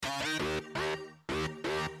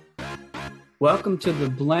Welcome to the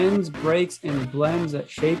Blends, Breaks, and Blends That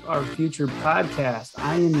Shape Our Future podcast.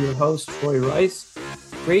 I am your host, Troy Rice.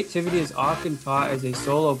 Creativity is often taught as a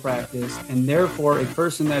solo practice, and therefore a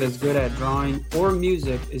person that is good at drawing or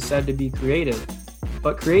music is said to be creative.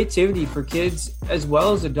 But creativity for kids as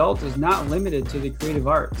well as adults is not limited to the creative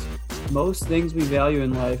arts. Most things we value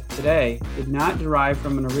in life today did not derive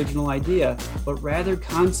from an original idea, but rather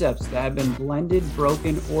concepts that have been blended,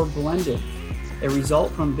 broken, or blended. They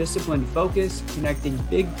result from disciplined focus, connecting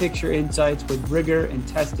big picture insights with rigor and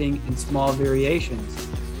testing in small variations.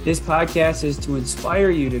 This podcast is to inspire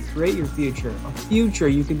you to create your future, a future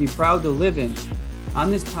you can be proud to live in. On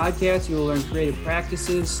this podcast, you will learn creative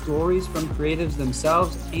practices, stories from creatives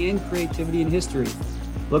themselves, and creativity in history.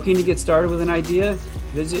 Looking to get started with an idea?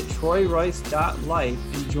 Visit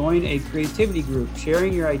troyrice.life and join a creativity group,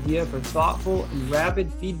 sharing your idea for thoughtful and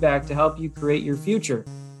rapid feedback to help you create your future.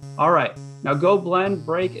 All right. Now go blend,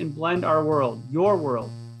 break, and blend our world, your world.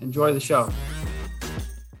 Enjoy the show.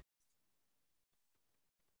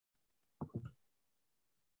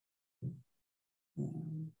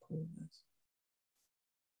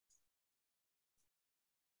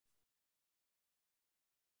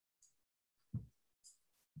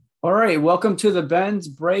 All right, welcome to the Bends,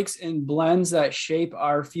 Breaks, and Blends That Shape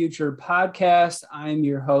Our Future podcast. I'm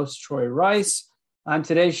your host, Troy Rice. On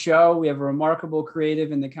today's show, we have a remarkable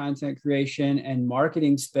creative in the content creation and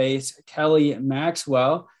marketing space, Kelli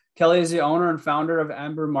Maxwell. Kelli is the owner and founder of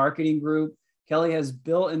Ember Marketing Group. Kelli has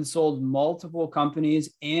built and sold multiple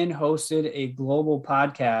companies and hosted a global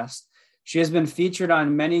podcast. She has been featured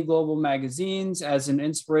on many global magazines as an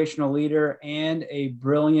inspirational leader and a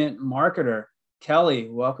brilliant marketer. Kelli,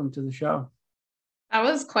 welcome to the show. That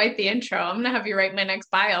was quite the intro. I'm going to have you write my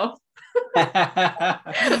next bio. You got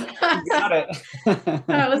it.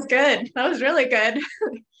 That was good. That was really good.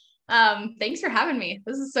 Thanks for having me.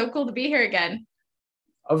 This is so cool to be here again.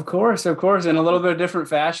 Of course. In a little bit of different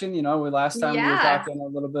fashion. You know, last time we were talking a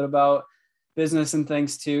little bit about business and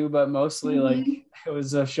things too, but mostly like it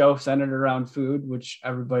was a show centered around food, which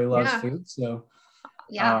everybody loves food. So,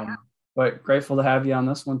 but grateful to have you on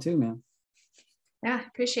this one too, man. Yeah,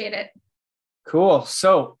 appreciate it. Cool.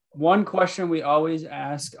 So one question we always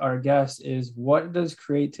ask our guests is, what does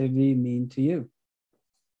creativity mean to you?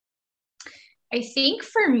 I think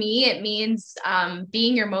for me, it means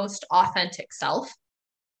being your most authentic self.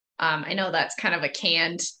 I know that's kind of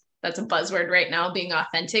that's a buzzword right now, being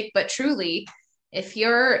authentic, but truly, if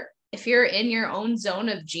you're in your own zone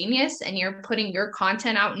of genius and you're putting your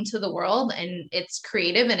content out into the world and it's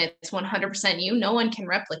creative and it's 100% you, no one can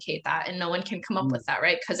replicate that and no one can come up with that,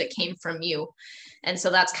 right? Because it came from you. And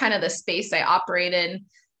so that's kind of the space I operate in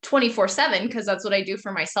 24/7, because that's what I do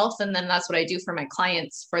for myself. And then that's what I do for my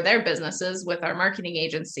clients for their businesses with our marketing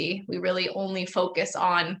agency. We really only focus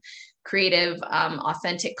on creative,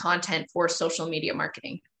 authentic content for social media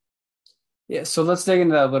marketing. Yeah. So let's dig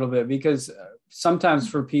into that a little bit, because sometimes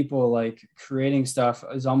for people, like, creating stuff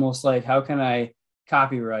is almost like, how can I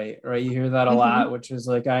copyright, right? You hear that a lot, which is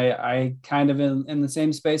like, I kind of in the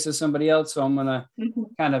same space as somebody else. So I'm going to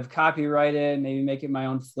kind of copyright it, maybe make it my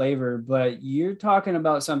own flavor. But you're talking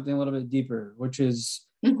about something a little bit deeper, which is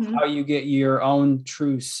how you get your own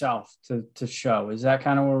true self to show. Is that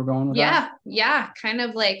kind of where we're going with that? Yeah. Kind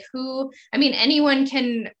of like anyone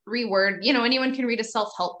can anyone can read a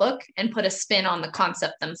self-help book and put a spin on the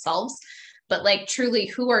concept themselves. But like, truly,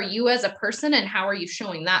 who are you as a person and how are you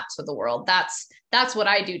showing that to the world? That's what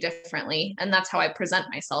I do differently. And that's how I present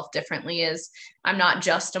myself differently. Is I'm not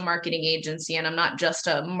just a marketing agency and I'm not just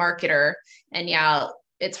a marketer. And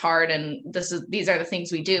it's hard. And these are the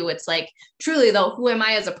things we do. It's like, truly though, who am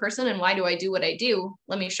I as a person and why do I do what I do?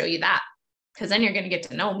 Let me show you that. Because then you're going to get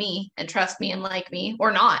to know me and trust me and like me,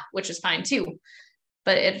 or not, which is fine too.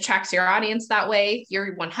 But it attracts your audience that way.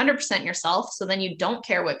 You're 100% yourself. So then you don't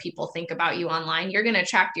care what people think about you online. You're going to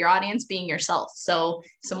attract your audience being yourself. So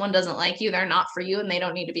if someone doesn't like you, they're not for you and they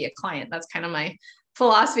don't need to be a client. That's kind of my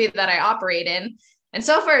philosophy that I operate in. And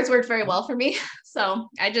so far it's worked very well for me. So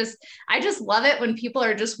I just love it when people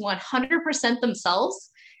are just 100% themselves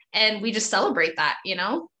and we just celebrate that,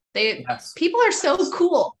 People are so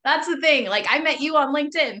cool. That's the thing. Like, I met you on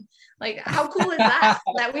LinkedIn. Like, how cool is that?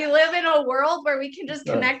 That we live in a world where we can just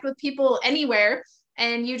connect with people anywhere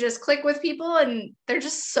and you just click with people and they're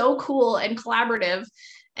just so cool and collaborative.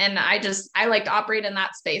 And I like to operate in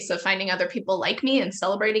that space of finding other people like me and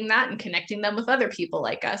celebrating that and connecting them with other people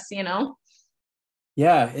like us,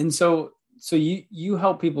 Yeah. And so you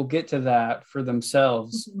help people get to that for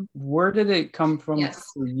themselves. Where did it come from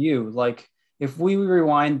for you? Like, if we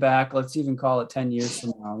rewind back, let's even call it 10 years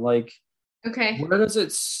from now, like, okay, where does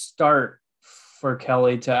it start for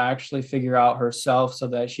Kelli to actually figure out herself so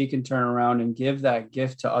that she can turn around and give that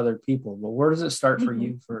gift to other people? But where does it start for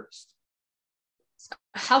you first?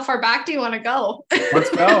 How far back do you want to go? Let's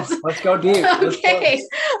go. Let's go deep. Okay.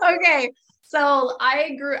 Okay. So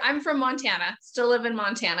I'm from Montana, still live in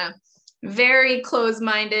Montana. Very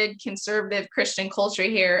close-minded, conservative Christian culture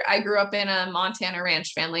here. I grew up in a Montana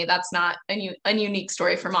ranch family. That's not a unique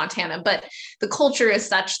story for Montana, but the culture is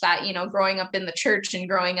such that, growing up in the church and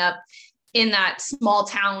growing up in that small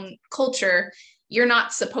town culture, you're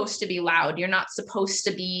not supposed to be loud. You're not supposed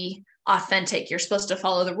to be authentic. You're supposed to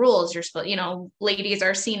follow the rules. You're supposed, ladies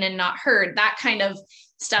are seen and not heard. That kind of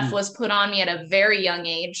stuff was put on me at a very young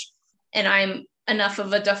age. And I'm enough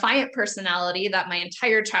of a defiant personality that my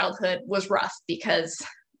entire childhood was rough because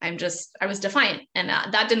I was defiant, and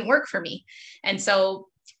that didn't work for me. And so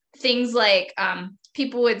things like,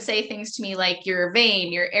 people would say things to me like, you're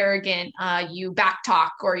vain, you're arrogant, you backtalk,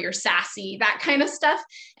 or you're sassy, that kind of stuff.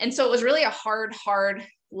 And so it was really a hard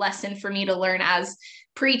lesson for me to learn as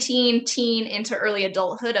preteen, teen into early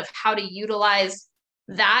adulthood of how to utilize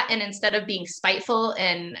that. And instead of being spiteful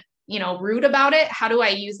and, rude about it, how do I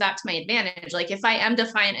use that to my advantage? Like if I am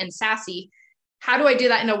defiant and sassy, how do I do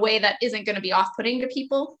that in a way that isn't going to be off-putting to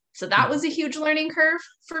people? So that was a huge learning curve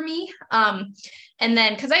for me. And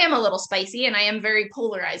then, because I am a little spicy and I am very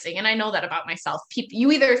polarizing, and I know that about myself. You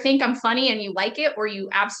either think I'm funny and you like it, or you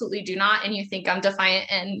absolutely do not, and you think I'm defiant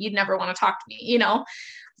and you'd never want to talk to me,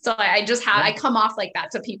 So I come off like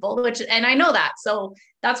that to people, and I know that. So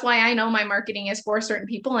that's why I know my marketing is for certain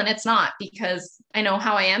people, and it's not, because I know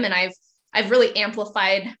how I am, and I've really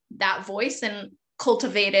amplified that voice and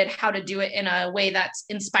cultivated how to do it in a way that's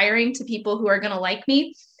inspiring to people who are going to like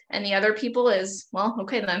me. And the other people is, well,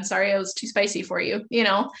 okay, then sorry, I was too spicy for you,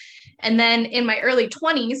 And then in my early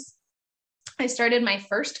 20s, I started my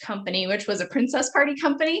first company, which was a princess party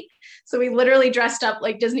company. So we literally dressed up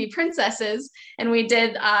like Disney princesses, and we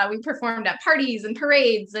performed at parties and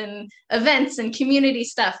parades and events and community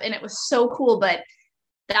stuff. And it was so cool. But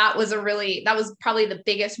that was probably the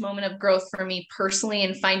biggest moment of growth for me personally,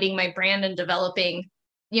 in finding my brand and developing,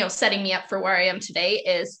 setting me up for where I am today.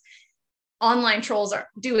 Is online trolls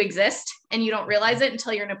do exist, and you don't realize it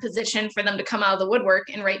until you're in a position for them to come out of the woodwork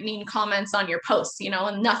and write mean comments on your posts,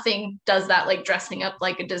 and nothing does that like dressing up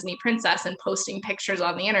like a Disney princess and posting pictures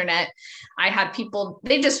on the internet. I had people,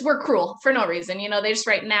 they just were cruel for no reason. They just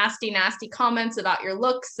write nasty comments about your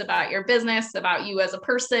looks, about your business, about you as a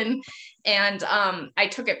person. And I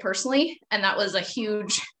took it personally. And that was a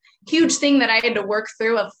huge thing that I had to work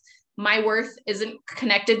through. Of my worth isn't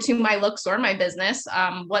connected to my looks or my business.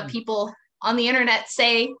 What people on the internet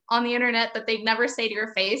say on the internet that they'd never say to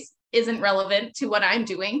your face isn't relevant to what I'm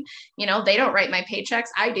doing. They don't write my paychecks.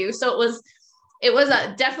 I do. So it was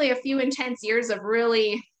definitely a few intense years of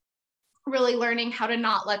really, really learning how to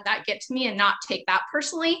not let that get to me and not take that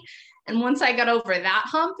personally. And once I got over that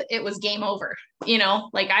hump, it was game over.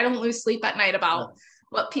 Like I don't lose sleep at night about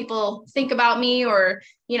what people think about me, or,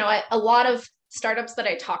 a lot of startups that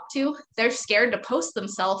I talk to, they're scared to post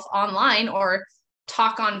themselves online or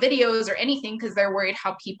talk on videos or anything, because they're worried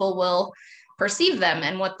how people will perceive them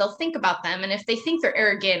and what they'll think about them, and if they think they're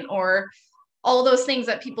arrogant, or all those things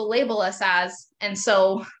that people label us as. And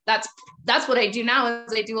so that's what I do now.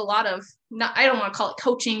 Is I do a lot of, I don't want to call it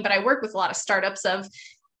coaching, but I work with a lot of startups of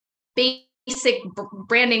basic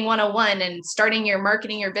branding 101 and starting your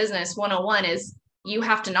marketing, your business 101. Is you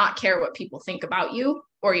have to not care what people think about you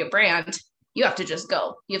or your brand. You have to just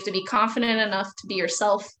go. You have to be confident enough to be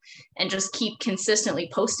yourself and just keep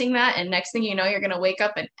consistently posting that. And next thing you know, you're going to wake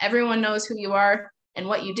up and everyone knows who you are and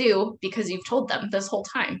what you do because you've told them this whole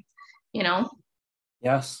time,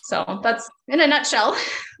 Yes. So that's in a nutshell.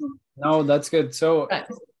 No, that's good. So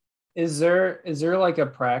is there like a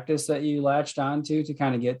practice that you latched onto to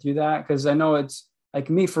kind of get through that? Because I know it's like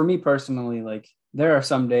for me personally, like there are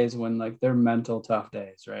some days when like they're mental tough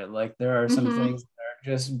days, right? Like there are some things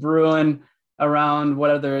that are just brewing around,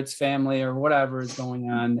 whether it's family or whatever is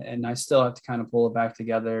going on, and I still have to kind of pull it back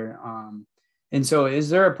together. And so is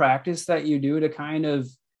there a practice that you do to kind of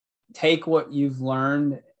take what you've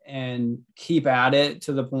learned and keep at it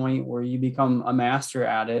to the point where you become a master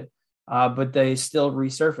at it, but they still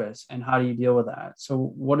resurface? And how do you deal with that? So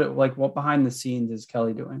what behind the scenes is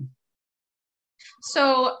Kelli doing?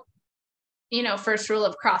 So first rule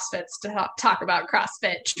of CrossFit's to talk about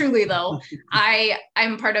CrossFit. Truly though,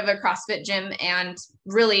 I'm part of a CrossFit gym, and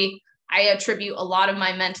really I attribute a lot of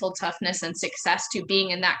my mental toughness and success to being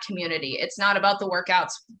in that community. It's not about the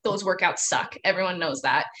workouts. Those workouts suck. Everyone knows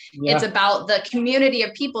that. Yeah. It's about the community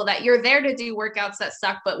of people that you're there to do workouts that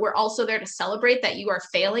suck, but we're also there to celebrate that you are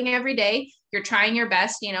failing every day. You're trying your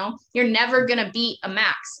best. You know, you're never going to beat a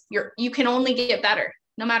max. You can only get better.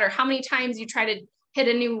 No matter how many times you try to hit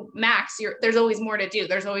a new max, there's always more to do.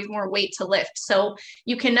 There's always more weight to lift. So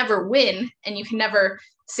you can never win and you can never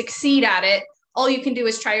succeed at it. All you can do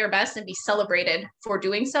is try your best and be celebrated for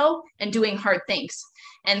doing so and doing hard things.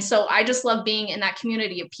 And so I just love being in that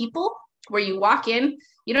community of people where you walk in,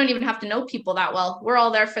 you don't even have to know people that well. We're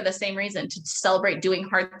all there for the same reason, to celebrate doing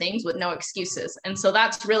hard things with no excuses. And so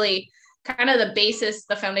that's really kind of the basis,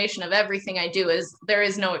 the foundation of everything I do. Is there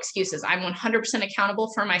is no excuses. I'm 100%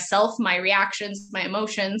 accountable for myself, my reactions, my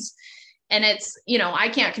emotions. And it's, you know, I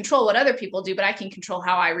can't control what other people do, but I can control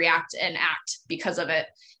how I react and act because of it.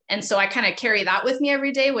 And so I kind of carry that with me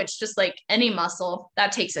every day, which, just like any muscle,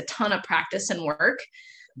 that takes a ton of practice and work.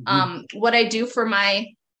 What I do for my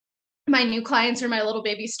new clients or my little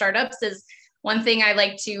baby startups is, one thing I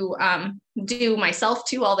like to do myself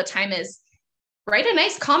too all the time is write a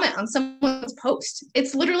nice comment on someone's post.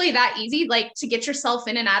 It's literally that easy, like, to get yourself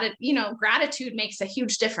in and out of, you know, gratitude makes a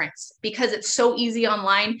huge difference, because it's so easy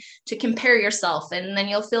online to compare yourself, and then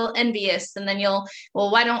you'll feel envious, and then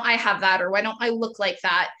well, why don't I have that? Or why don't I look like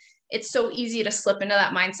that? It's so easy to slip into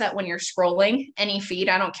that mindset when you're scrolling any feed.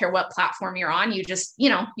 I don't care what platform you're on. You just, you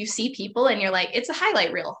know, you see people and you're like, it's a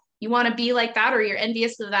highlight reel. You want to be like that, or you're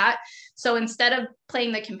envious of that. So instead of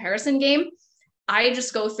playing the comparison game, I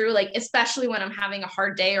just go through, like, especially when I'm having a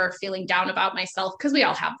hard day or feeling down about myself, because we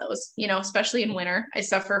all have those, you know, especially in winter. I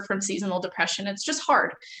suffer from seasonal depression. It's just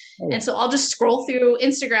hard. And so I'll just scroll through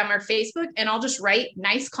Instagram or Facebook, and I'll just write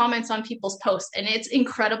nice comments on people's posts. And it's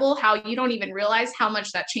incredible how you don't even realize how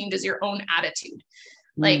much that changes your own attitude.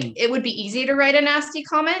 Like, it would be easy to write a nasty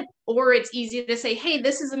comment, or it's easy to say, hey,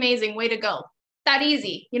 this is amazing, way to go. That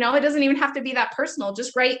easy. You know, it doesn't even have to be that personal.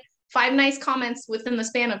 Just write 5 nice comments within the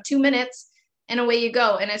span of 2 minutes, and away you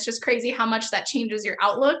go. And it's just crazy how much that changes your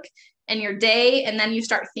outlook and your day. And then you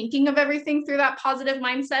start thinking of everything through that positive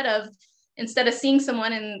mindset of, instead of seeing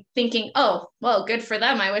someone and thinking, oh, well, good for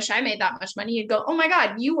them, I wish I made that much money, you'd go, oh my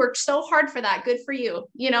God, you worked so hard for that. Good for you,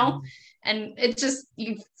 you know? And it just,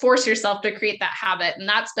 you force yourself to create that habit. And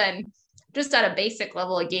that's been, just at a basic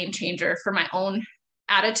level, a game changer for my own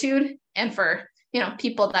attitude and for, you know,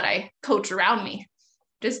 people that I coach around me.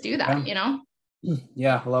 Just do that, you know?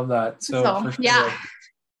 Yeah, I love that. So for sure, yeah,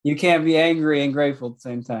 you can't be angry and grateful at the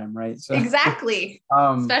same time, right? So exactly.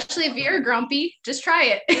 Especially if you're grumpy, just try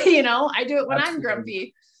it. You know, I do it when I'm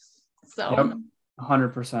grumpy. So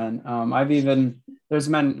 100%. There's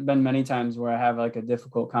been many times where I have like a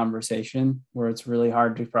difficult conversation where it's really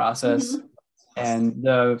hard to process. And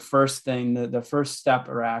the first thing, the first step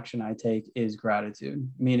or action I take is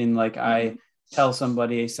gratitude, meaning like I tell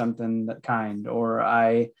somebody something kind, or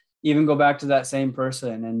I even go back to that same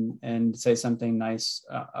person and say something nice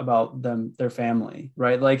about them, their family,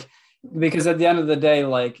 right? Like, because at the end of the day,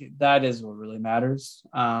 like, that is what really matters.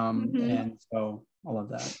 And so I love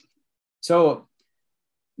that. So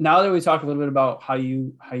now that we talked a little bit about how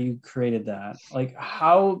you created that, like,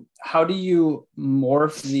 how do you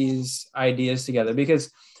morph these ideas together?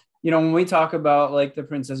 Because, you know, when we talk about like the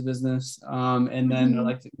princess business, and then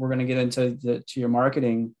like we're going to get into to your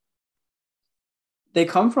marketing, they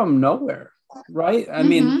come from nowhere, right? I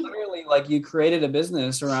mean, literally, like, you created a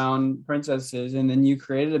business around princesses, and then you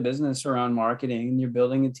created a business around marketing, and you're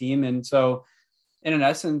building a team. And so in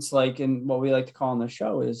essence, like, in what we like to call on the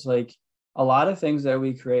show is like, a lot of things that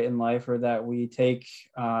we create in life, or that we take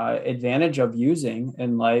advantage of using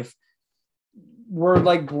in life, were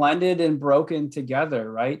like blended and broken together,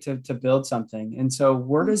 right? To build something. And so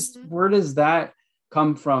where does that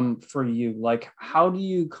come from for you? Like, how do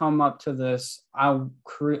you come up to this? I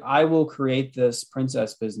will create this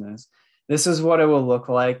princess business. This is what it will look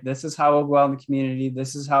like. This is how we'll go out in the community.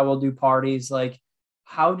 This is how we'll do parties. Like,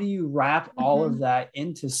 how do you wrap all of that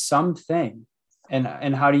into something?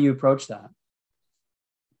 And how do you approach that?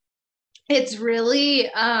 It's really,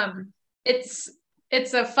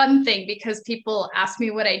 it's a fun thing, because people ask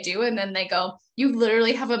me what I do, and then they go, you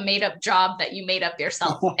literally have a made up job that you made up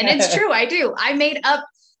yourself. And it's true. I do. I made up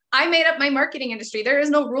my marketing industry. There is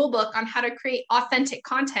no rule book on how to create authentic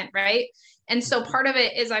content. Right. And so part of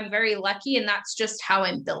it is I'm very lucky, and that's just how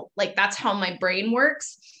I'm built. Like, that's how my brain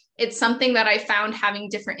works. It's something that I found having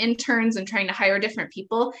different interns and trying to hire different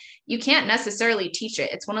people. You can't necessarily teach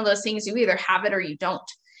it. It's one of those things, you either have it or you don't.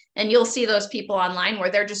 And you'll see those people online where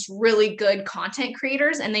they're just really good content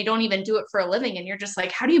creators and they don't even do it for a living. And you're just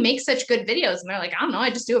like, how do you make such good videos? And they're like, I don't know, I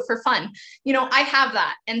just do it for fun. I have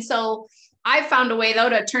that. And so I found a way though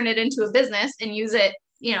to turn it into a business and use it,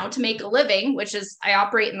 to make a living, which is I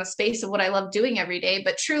operate in the space of what I love doing every day.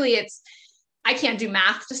 But truly I can't do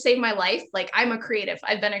math to save my life. Like, I'm a creative.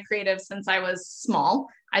 I've been a creative since I was small.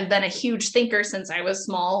 I've been a huge thinker since I was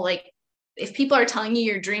small. Like, if people are telling you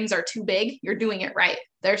your dreams are too big, you're doing it right.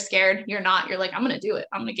 They're scared. You're not. You're like, I'm going to do it.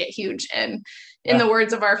 I'm going to get huge. And in the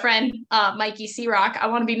words of our friend, Mikey C Rock, I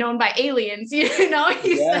want to be known by aliens. He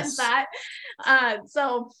says that.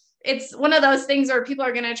 So it's one of those things where people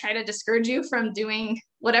are going to try to discourage you from doing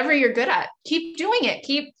whatever you're good at. Keep doing it.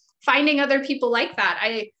 Keep finding other people like that.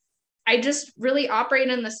 I just really operate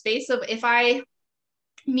in the space of, if I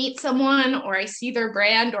meet someone or I see their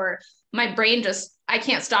brand, or my brain I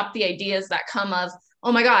can't stop the ideas that come of,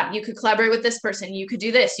 oh my God, you could collaborate with this person. You could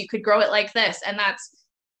do this. You could grow it like this. And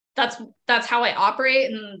that's how I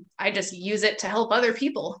operate. And I just use it to help other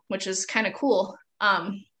people, which is kind of cool.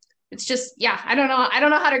 It's just, I don't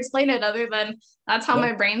know how to explain it other than that's how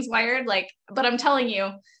my brain's wired. Like, but I'm telling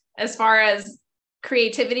you, as far as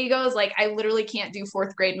creativity goes, like, I literally can't do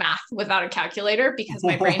fourth grade math without a calculator because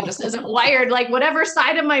my brain just isn't wired. Like, whatever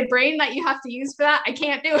side of my brain that you have to use for that, I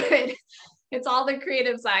can't do it. It's all the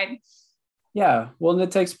creative side. Yeah. Well, and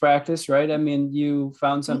it takes practice, right? I mean, you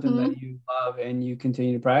found something that you love and you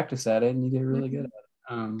continue to practice at it and you get really good at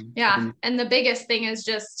it. And the biggest thing is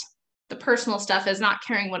just the personal stuff, is not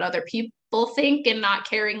caring what other people think, and not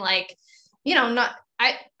caring, like,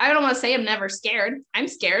 I don't want to say I'm never scared. I'm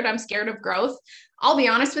scared. I'm scared of growth. I'll be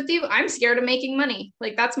honest with you. I'm scared of making money.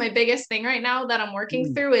 Like, that's my biggest thing right now that I'm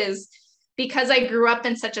working through, is because I grew up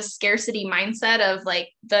in such a scarcity mindset of, like,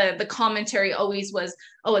 the commentary always was,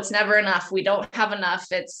 oh, it's never enough. We don't have enough.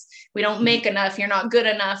 We don't make enough. You're not good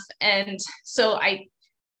enough. And so I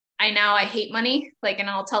hate money. Like, and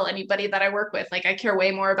I'll tell anybody that I work with, like, I care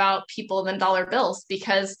way more about people than dollar bills,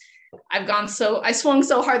 because I swung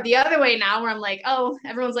so hard the other way now, where I'm like, oh,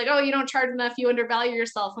 everyone's like, oh, you don't charge enough, you undervalue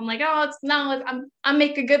yourself. I'm like, oh, I'm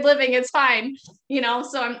making a good living. It's fine.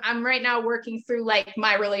 So I'm right now working through, like,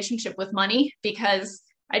 my relationship with money, because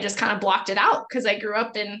I just kind of blocked it out because I grew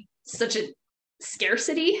up in such a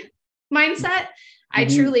scarcity mindset. I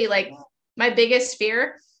truly, like, my biggest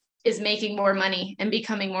fear is making more money and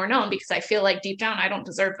becoming more known, because I feel like deep down, I don't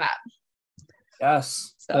deserve that.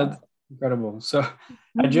 Yes. So. That's incredible. So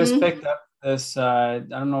I just picked up this, I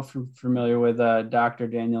don't know if you're familiar with Dr.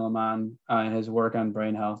 Daniel Amann and his work on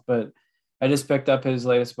brain health, but I just picked up his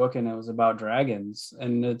latest book, and it was about dragons.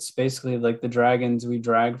 And it's basically like the dragons we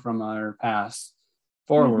drag from our past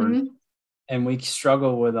forward, and we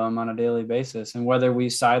struggle with them on a daily basis. And whether we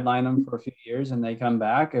sideline them for a few years and they come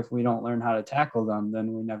back, if we don't learn how to tackle them,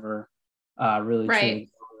 then we never really truly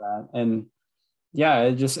do that. And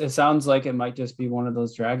it sounds like it might just be one of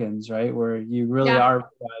those dragons, right? Where you really are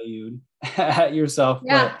valued at yourself,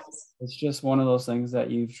 but it's just one of those things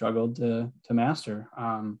that you've struggled to master.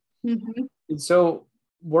 And so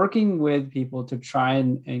working with people to try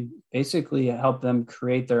and basically help them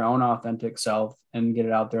create their own authentic self and get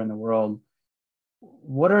it out there in the world.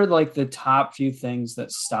 What are, like, the top few things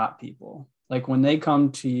that stop people? Like, when they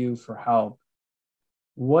come to you for help,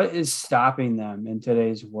 what is stopping them in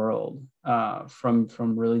today's world from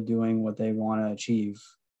really doing what they want to achieve?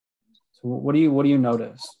 So what do you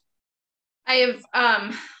notice?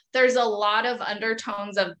 There's a lot of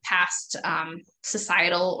undertones of past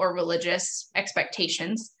societal or religious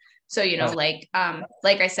expectations. So, like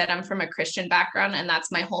I said, I'm from a Christian background, and that's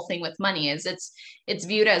my whole thing with money, is it's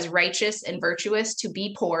viewed as righteous and virtuous to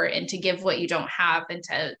be poor and to give what you don't have, and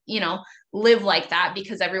to, live like that,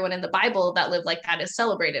 because everyone in the Bible that lived like that is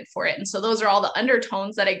celebrated for it. And so those are all the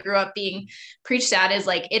undertones that I grew up being preached at, is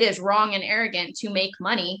like, it is wrong and arrogant to make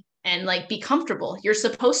money and, like, be comfortable. You're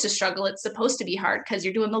supposed to struggle. It's supposed to be hard because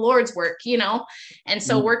you're doing the Lord's work, And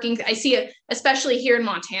so I see it, especially here in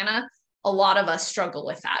Montana, a lot of us struggle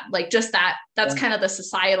with that. Like, just that's kind of the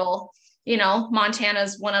societal,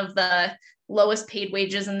 Montana's one of the lowest paid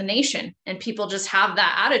wages in the nation. And people just have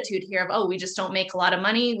that attitude here of, oh, we just don't make a lot of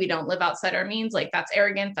money. We don't live outside our means. Like, that's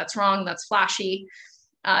arrogant. That's wrong. That's flashy.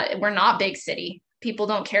 We're not big city. People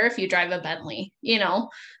don't care if you drive a Bentley,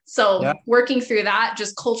 So working through that,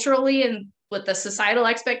 just culturally and with the societal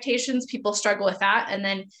expectations, people struggle with that. And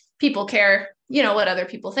then people care, what other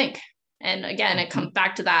people think. And again, it comes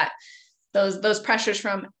back to that, those pressures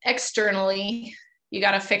from externally. You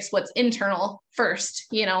got to fix what's internal first,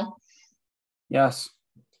 Yes.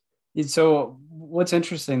 So what's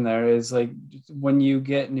interesting there is, like, when you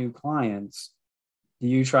get new clients, do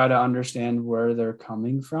you try to understand where they're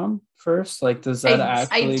coming from first? Like, does that I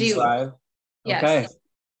actually do. drive? Okay. Yes.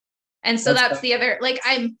 And so that's the other, like,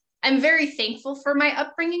 I'm very thankful for my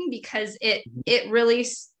upbringing because it really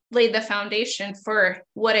laid the foundation for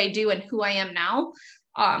what I do and who I am now.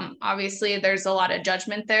 Obviously there's a lot of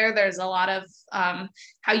judgment there. There's a lot of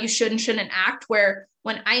how you should and shouldn't act, where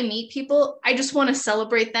when I meet people, I just want to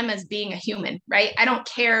celebrate them as being a human, right? I don't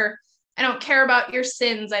care about your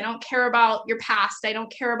sins. I don't care about your past. I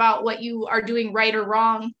don't care about what you are doing right or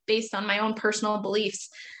wrong based on my own personal beliefs.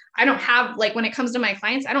 I don't have, like, when it comes to my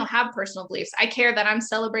clients, I don't have personal beliefs. I care that I'm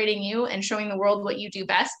celebrating you and showing the world what you do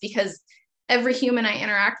best, because every human I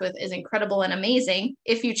interact with is incredible and amazing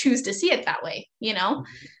if you choose to see it that way, you know?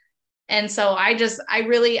 And so I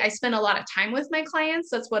spend a lot of time with my clients.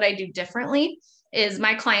 That's what I do differently. Is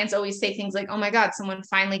my clients always say things like, oh my God, someone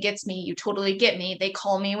finally gets me. You totally get me. They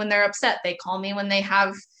call me when they're upset. They call me when they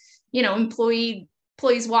have,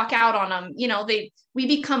 employees walk out on them. We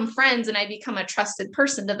become friends, and I become a trusted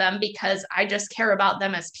person to them because I just care about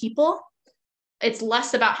them as people. It's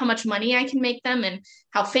less about how much money I can make them and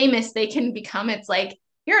how famous they can become. It's like,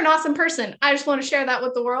 you're an awesome person. I just want to share that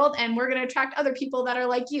with the world, and we're going to attract other people that are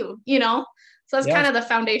like you, So that's kind of the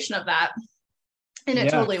foundation of that. And it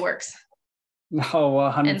totally works. No,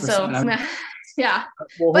 100%. And so, yeah.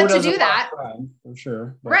 Well, but to do that, for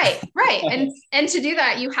sure. But. Right. And to do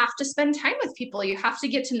that, you have to spend time with people. You have to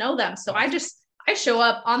get to know them. So I show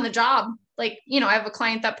up on the job. Like, I have a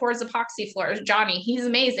client that pours epoxy floors, Johnny. He's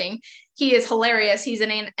amazing. He is hilarious. He's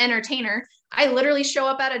an entertainer. I literally show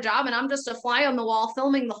up at a job and I'm just a fly on the wall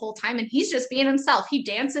filming the whole time. And he's just being himself. He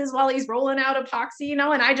dances while he's rolling out epoxy, and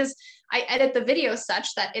I edit the video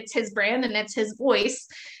such that it's his brand and it's his voice.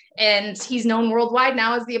 And he's known worldwide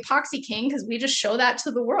now as the Epoxy King, because we just show that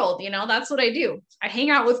to the world. That's what I do. I hang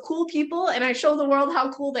out with cool people and I show the world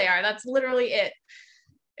how cool they are. That's literally it.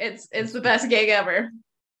 It's the best gig ever.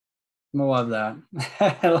 I love that.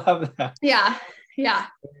 I love that. Yeah. Very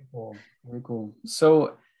cool. Very cool.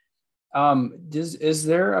 So, is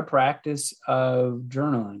there a practice of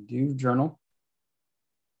journaling? Do you journal?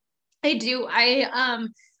 I do.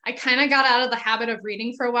 I kind of got out of the habit of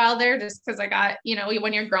reading for a while there, just because I got,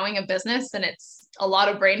 when you're growing a business and it's a lot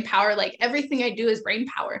of brain power, like everything I do is brain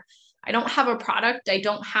power. I don't have a product. I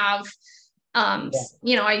don't have,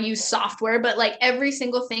 I use software, but like every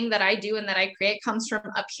single thing that I do and that I create comes from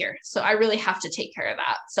up here. So I really have to take care of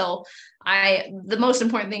that. So the most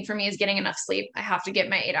important thing for me is getting enough sleep. I have to get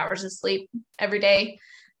my 8 hours of sleep every day.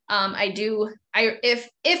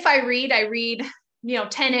 If I read,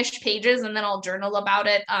 10-ish pages, and then I'll journal about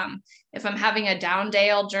it. If I'm having a down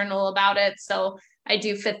day, I'll journal about it. So I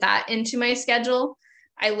do fit that into my schedule.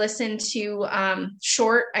 I listen to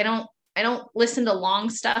short. I don't listen to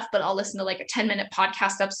long stuff, but I'll listen to like a 10-minute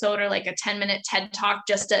podcast episode or like a 10-minute TED talk,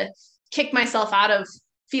 just to kick myself out of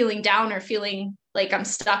feeling down or feeling like I'm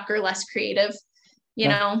stuck or less creative, you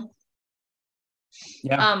know?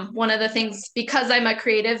 Yeah. One of the things, because I'm a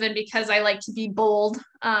creative and because I like to be bold,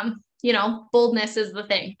 boldness is the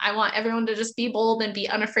thing. I want everyone to just be bold and be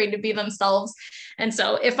unafraid to be themselves. And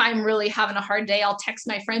so if I'm really having a hard day, I'll text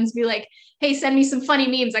my friends, be like, hey, send me some funny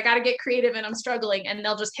memes. I got to get creative and I'm struggling. And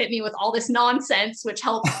they'll just hit me with all this nonsense, which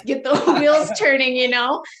helps get the wheels turning,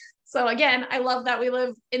 So again, I love that we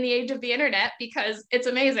live in the age of the internet, because it's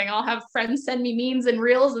amazing. I'll have friends send me memes and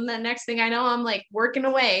reels, and then next thing I know, I'm like working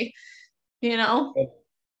away,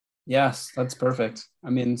 Yes, that's perfect. I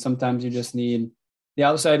mean, sometimes you just need the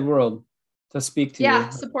outside world to speak to you. Yeah,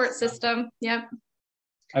 support system. Yep.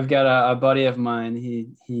 I've got a buddy of mine.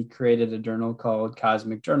 He created a journal called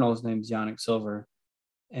Cosmic Journal. His name's Yannick Silver.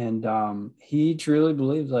 And he truly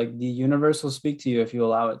believes like the universe will speak to you if you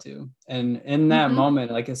allow it to. And in that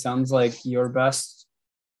moment, like, it sounds like your best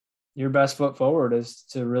foot forward is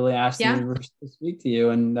to really ask the universe to speak to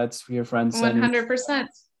you. And that's your friend said. 100%.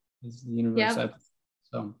 Is the universe. Yep.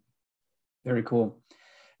 So very cool.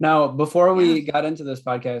 Now, before we got into this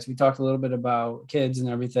podcast, we talked a little bit about kids and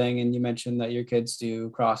everything. And you mentioned that your kids do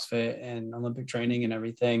CrossFit and Olympic training and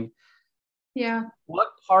everything. Yeah. What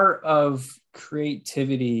part of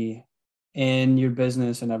creativity in your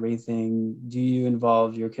business and everything do you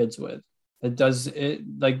involve your kids with?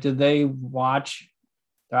 Do they watch?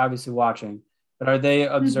 They're obviously watching, but are they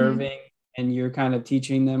observing and you're kind of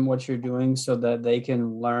teaching them what you're doing so that they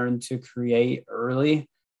can learn to create early?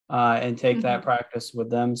 And take that practice with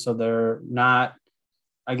them, so they're not,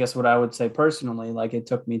 I guess what I would say personally, like it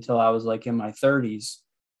took me till I was like in my 30s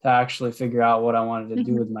to actually figure out what I wanted to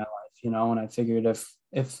do with my life, and I figured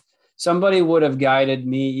if somebody would have guided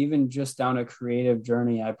me even just down a creative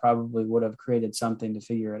journey, I probably would have created something to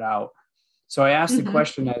figure it out. So I asked the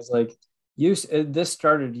question as like, this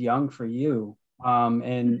started young for you,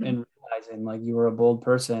 and realizing like you were a bold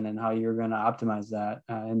person and how you're going to optimize that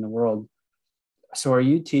in the world. So are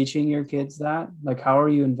you teaching your kids that? Like, how are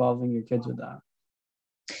you involving your kids with that?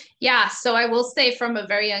 Yeah. So I will say from a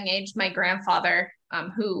very young age, my grandfather,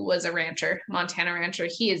 who was a rancher, Montana rancher,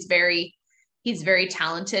 he's very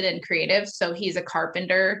talented and creative. So he's a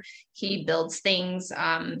carpenter. He builds things.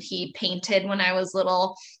 He painted when I was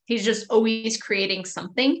little. He's just always creating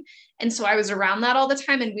something. And so I was around that all the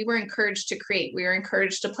time, and we were encouraged to create. We were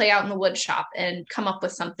encouraged to play out in the wood shop and come up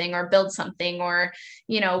with something or build something. Or,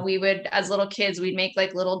 we would, as little kids, we'd make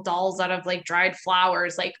like little dolls out of like dried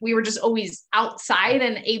flowers. Like we were just always outside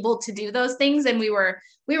and able to do those things. And we were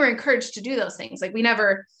encouraged to do those things. Like we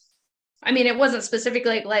never, I mean, it wasn't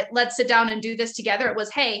specifically like, let's sit down and do this together. It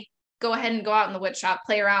was, hey, go ahead and go out in the wood shop,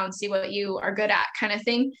 play around, see what you are good at, kind of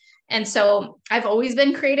thing. And so I've always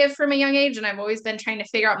been creative from a young age, and I've always been trying to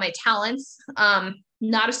figure out my talents.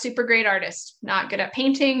 Not a super great artist, not good at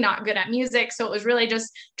painting, not good at music. So it was really just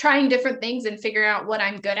trying different things and figuring out what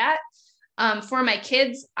I'm good at. For my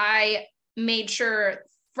kids, I made sure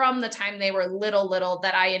from the time they were little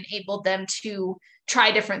that I enabled them to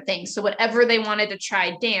try different things. So whatever they wanted to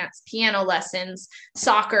try, dance, piano lessons,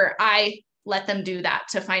 soccer, I let them do that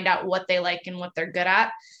to find out what they like and what they're good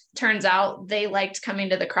at. Turns out they liked coming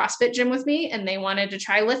to the CrossFit gym with me, and they wanted to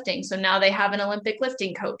try lifting. So now they have an Olympic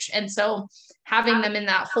lifting coach. And so having them in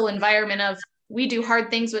that whole environment of, we do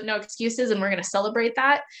hard things with no excuses, and we're going to celebrate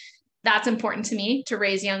that. That's important to me to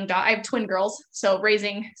raise young daughters. I have twin girls. So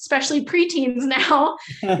raising, especially preteens now,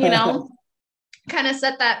 kind of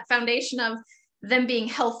set that foundation of them being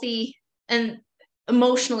healthy and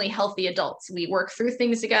emotionally healthy adults. We work through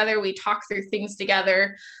things together. We talk through things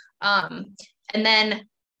together. And then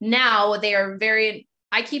now they are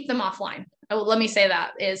I keep them offline. Oh, let me say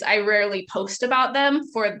that is I rarely post about them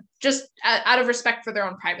for just out of respect for their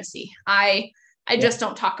own privacy. I just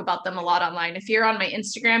don't talk about them a lot online. If you're on my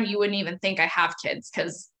Instagram, you wouldn't even think I have kids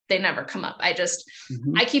because they never come up. I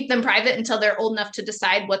keep them private until they're old enough to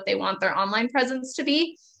decide what they want their online presence to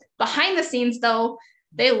be. Behind the scenes, though,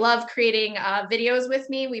 they love creating videos with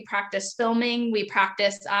me. We practice filming. We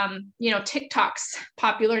practice, TikTok's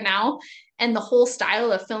popular now. And the whole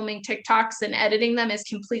style of filming TikToks and editing them is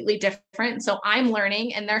completely different. So I'm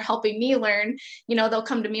learning and they're helping me learn. They'll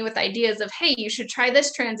come to me with ideas of, hey, you should try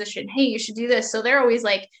this transition. Hey, you should do this. So they're always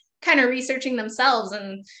like kind of researching themselves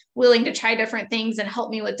and willing to try different things and help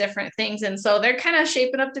me with different things. And so they're kind of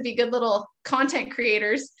shaping up to be good little content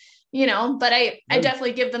creators. But I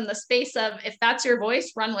definitely give them the space of, if that's your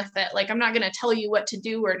voice, run with it. Like, I'm not going to tell you what to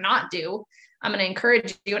do or not do. I'm going to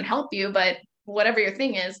encourage you and help you, but whatever your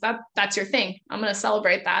thing is, that's your thing. I'm going to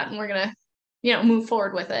celebrate that, and we're going to, move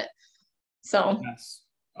forward with it. So that's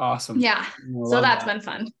awesome. Yeah. So that's been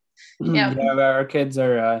fun. Yeah. Our kids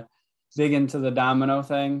are big into the domino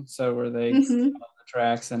thing. So where they the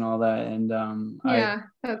tracks and all that. And I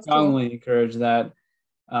strongly encourage that.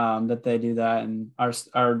 That they do that. And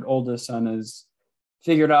our oldest son has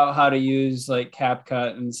figured out how to use like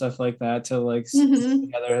CapCut and stuff like that to like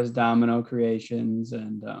together his domino creations.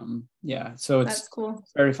 And so it's cool.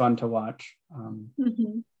 Very fun to watch.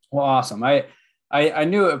 Well, awesome. I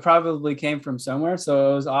knew it probably came from somewhere.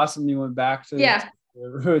 So it was awesome you went back to the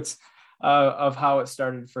roots of how it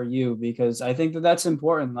started for you, because I think that's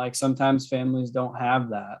important. Like sometimes families don't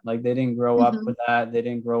have that. Like they didn't grow up with that. They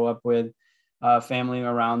didn't grow up with family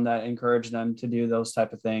around that encourage them to do those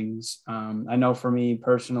type of things. I know for me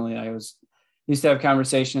personally, I used to have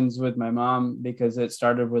conversations with my mom because it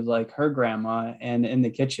started with like her grandma and in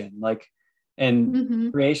the kitchen, like,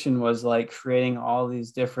 and creation was like creating all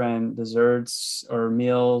these different desserts or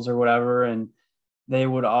meals or whatever. And they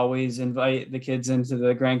would always invite the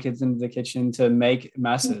grandkids into the kitchen to make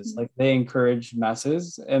messes. Like they encouraged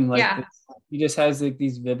messes, and like he just has like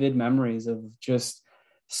these vivid memories of just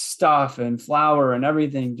stuff and flour and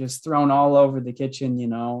everything just thrown all over the kitchen,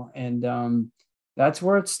 and that's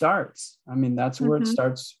where it starts. I mean, that's where it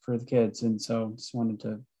starts for the kids. And so just wanted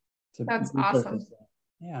to that's awesome.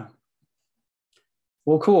 Yeah.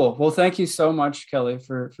 Well, cool. Well, thank you so much, Kelli,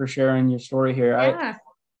 for sharing your story here. Yeah.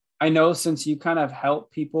 I know since you kind of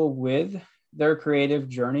help people with their creative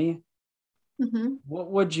journey,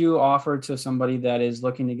 what would you offer to somebody that is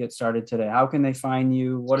looking to get started today? How can they find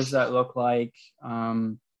you? What does that look like?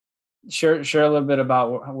 Share a little bit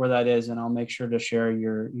about where that is, and I'll make sure to share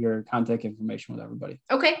your contact information with everybody.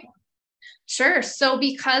 Okay. Sure. So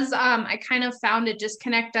because I kind of found a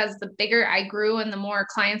disconnect as the bigger I grew and the more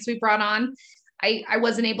clients we brought on, I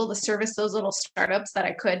wasn't able to service those little startups that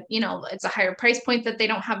I could, it's a higher price point that they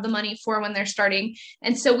don't have the money for when they're starting.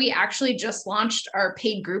 And so we actually just launched our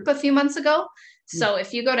paid group a few months ago. So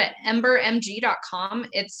if you go to embermg.com,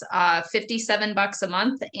 it's $57 a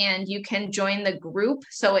month and you can join the group.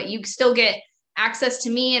 So you still get access to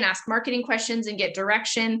me and ask marketing questions and get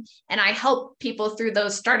direction. And I help people through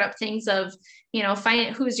those startup things of,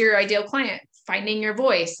 find who's your ideal client, finding your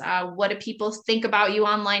voice. What do people think about you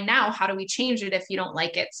online now? How do we change it if you don't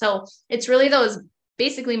like it? So it's really those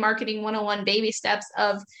basically marketing 101 baby steps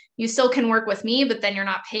of you still can work with me, but then you're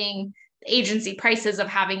not paying agency prices of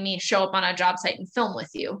having me show up on a job site and film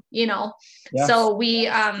with you, Yes. So we,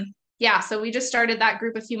 so we just started that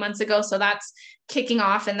group a few months ago. So that's kicking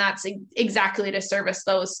off, and that's exactly to service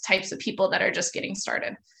those types of people that are just getting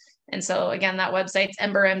started. And so again, that website's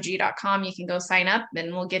embermg.com. You can go sign up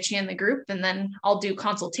and we'll get you in the group, and then I'll do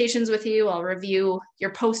consultations with you. I'll review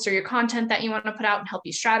your post or your content that you want to put out and help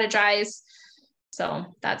you strategize. So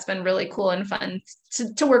that's been really cool and fun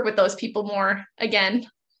to work with those people more again.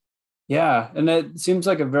 Yeah. And it seems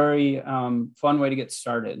like a very fun way to get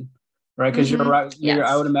started, right? Because you're right. Yes.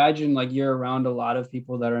 I would imagine like you're around a lot of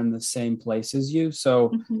people that are in the same place as you.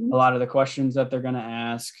 So a lot of the questions that they're going to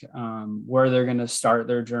ask, where they're going to start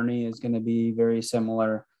their journey is going to be very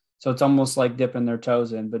similar. So it's almost like dipping their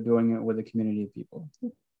toes in, but doing it with a community of people.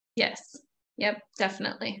 Yes. Yep,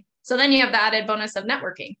 definitely. So then you have the added bonus of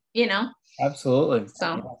networking, Absolutely.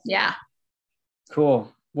 So yeah.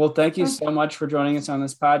 Cool. Well, thank you so much for joining us on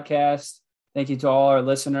this podcast. Thank you to all our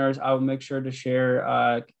listeners. I will make sure to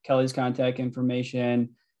share Kelli's contact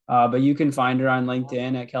information, but you can find her on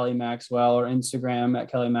LinkedIn at Kelli Maxwell, or Instagram at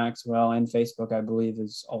Kelli Maxwell, and Facebook, I believe,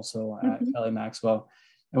 is also at Kelli Maxwell.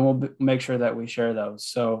 And we'll make sure that we share those.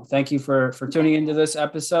 So thank you for tuning into this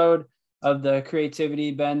episode of the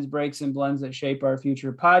Creativity Bends, Breaks, and Blends That Shape Our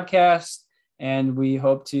Future podcast. And we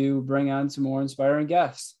hope to bring on some more inspiring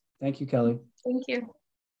guests. Thank you, Kelli. Thank you.